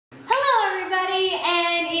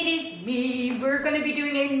going to be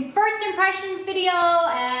doing a first impressions video,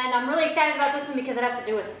 and I'm really excited about this one because it has to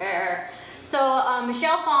do with hair. So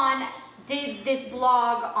Phan did this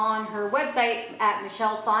blog on her website at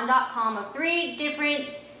michellefan.com of 3 different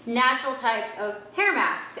natural types of hair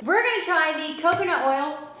masks. We're going to try the coconut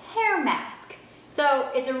oil hair mask. So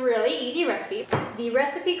it's a really easy recipe. The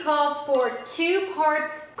recipe calls for 2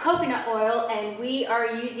 parts coconut oil, and we are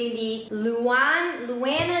using the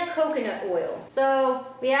Luana coconut oil. So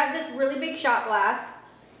we have this really big shot glass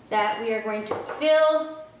that we are going to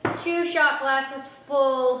fill 2 shot glasses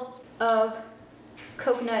full of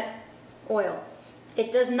coconut oil.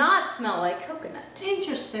 It does not smell like coconut.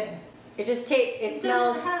 Interesting. It just it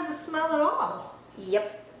smells. It has a smell at all.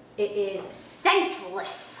 Yep, it is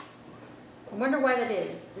scentless. I wonder why that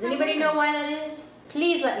is. Does anybody know why that is?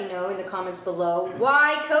 Please let me know in the comments below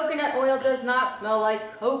why coconut oil does not smell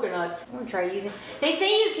like coconut. I'm gonna try using. They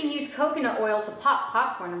say you can use coconut oil to pop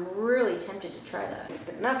popcorn. I'm really tempted to try that. It's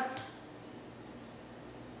good enough.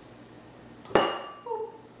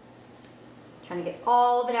 Trying to get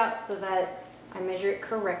all of it out so that I measure it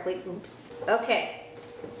correctly. Oops. Okay.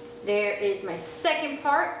 There is my second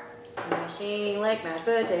part. Mashing like mashed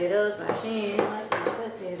potatoes, mashing like mashed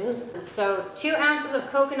potatoes. So 2 ounces of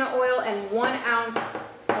coconut oil and 1 ounce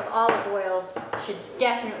of olive oil should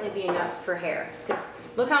definitely be enough for hair. Because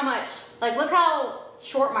look how much, look how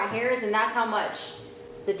short my hair is, and that's how much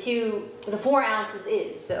the 4 ounces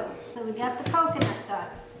is. So we got the coconut done.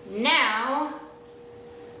 Now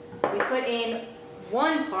we put in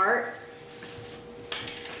 1 part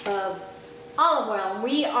of olive oil,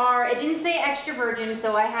 and it didn't say extra virgin,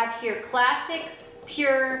 so I have here classic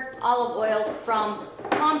pure olive oil from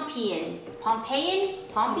Pompeian.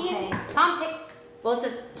 Well, it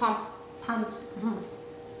says Pompeian?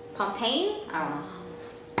 I don't know.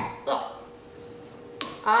 Oh.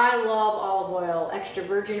 I love olive oil, extra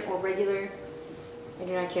virgin or regular. I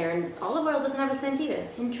do not care, and olive oil doesn't have a scent either.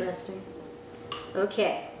 Interesting.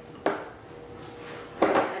 Okay.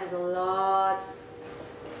 That is a lot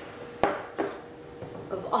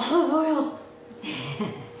of olive oil.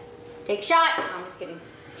 Take a shot. No, I'm just kidding.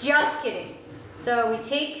 Just kidding. So we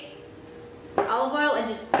take the olive oil and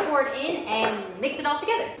just pour it in and mix it all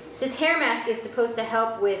together. This hair mask is supposed to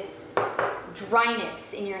help with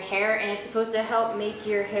dryness in your hair, and it's supposed to help make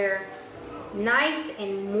your hair nice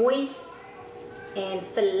and moist and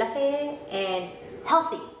fluffy and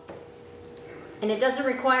healthy. And it doesn't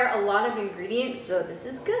require a lot of ingredients, so this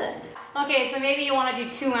is good. Okay, so maybe you want to do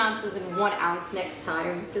 2 ounces and 1 ounce next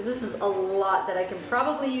time, because this is a lot that I can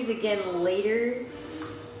probably use again later.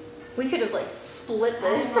 We could have split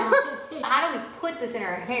this. How do we put this in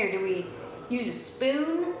our hair? Do we use a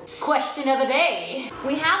spoon? Question of the day.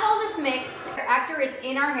 We have all this mixed. After it's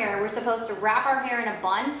in our hair, we're supposed to wrap our hair in a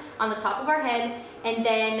bun on the top of our head, and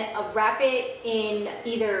then wrap it in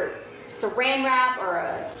either saran wrap or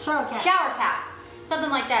a shower cap.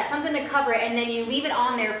 Something like that, something to cover it, and then you leave it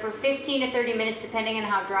on there for 15 to 30 minutes depending on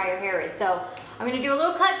how dry your hair is. So I'm gonna do a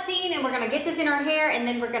little cut scene, and we're gonna get this in our hair, and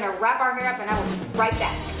then we're gonna wrap our hair up, and I will be right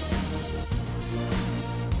back.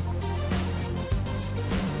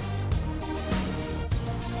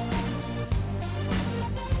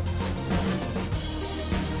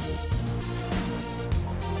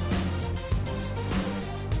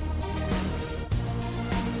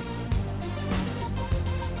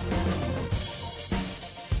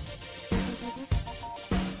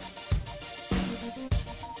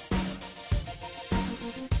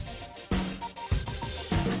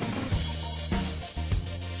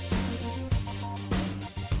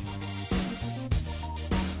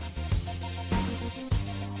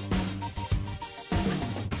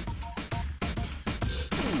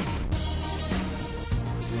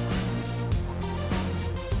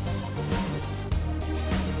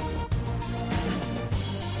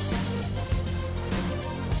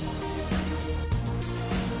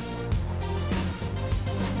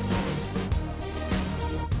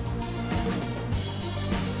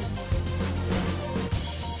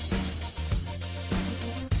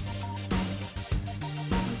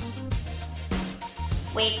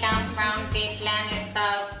 We come from the planet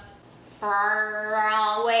of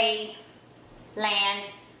far away land.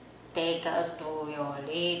 Take us to your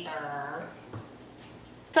later.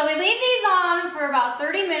 So we leave these on for about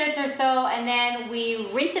 30 minutes or so, and then we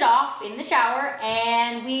rinse it off in the shower,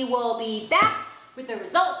 and we will be back with the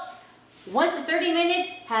results once the 30 minutes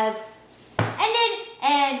have ended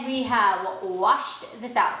and we have washed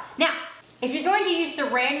this out. Now, if you're going to use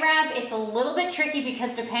saran wrap, it's a little bit tricky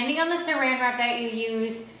because depending on the saran wrap that you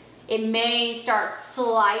use, it may start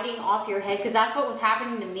sliding off your head, because that's what was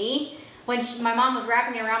happening to me. when my mom was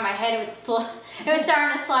wrapping it around my head, it was starting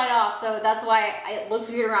to slide off. So that's why it looks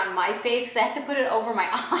weird around my face, because I had to put it over my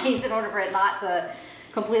eyes in order for it not to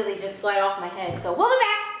completely just slide off my head. So we'll be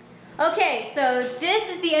back. Okay, so this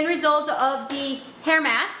is the end result of the hair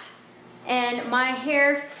mask. And my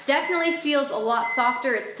hair definitely feels a lot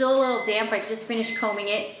softer. It's still a little damp. I just finished combing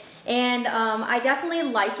it. And I definitely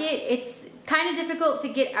like it. It's kind of difficult to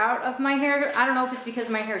get out of my hair. I don't know if it's because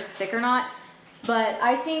my hair is thick or not. But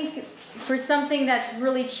I think for something that's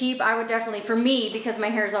really cheap, I would definitely, for me, because my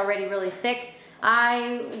hair is already really thick,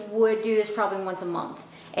 I would do this probably once a month.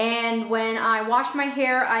 And when I wash my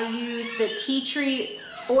hair, I use the tea tree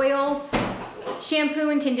oil shampoo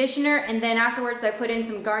and conditioner, and then afterwards I put in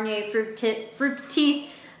some Garnier Fructis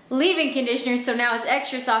leave-in conditioner, so now it's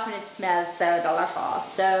extra soft and it smells so delicious.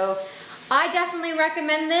 So I definitely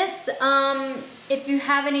recommend this. If you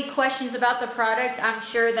have any questions about the product, I'm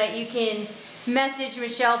sure that you can message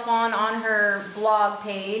Michelle Phan on her blog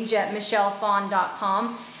page at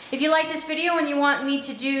michellephan.com. If you like this video and you want me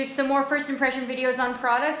to do some more first impression videos on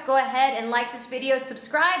products, go ahead and like this video,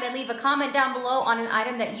 subscribe, and leave a comment down below on an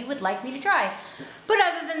item that you would like me to try. But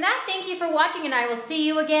other than that, thank you for watching, and I will see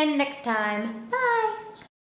you again next time. Bye!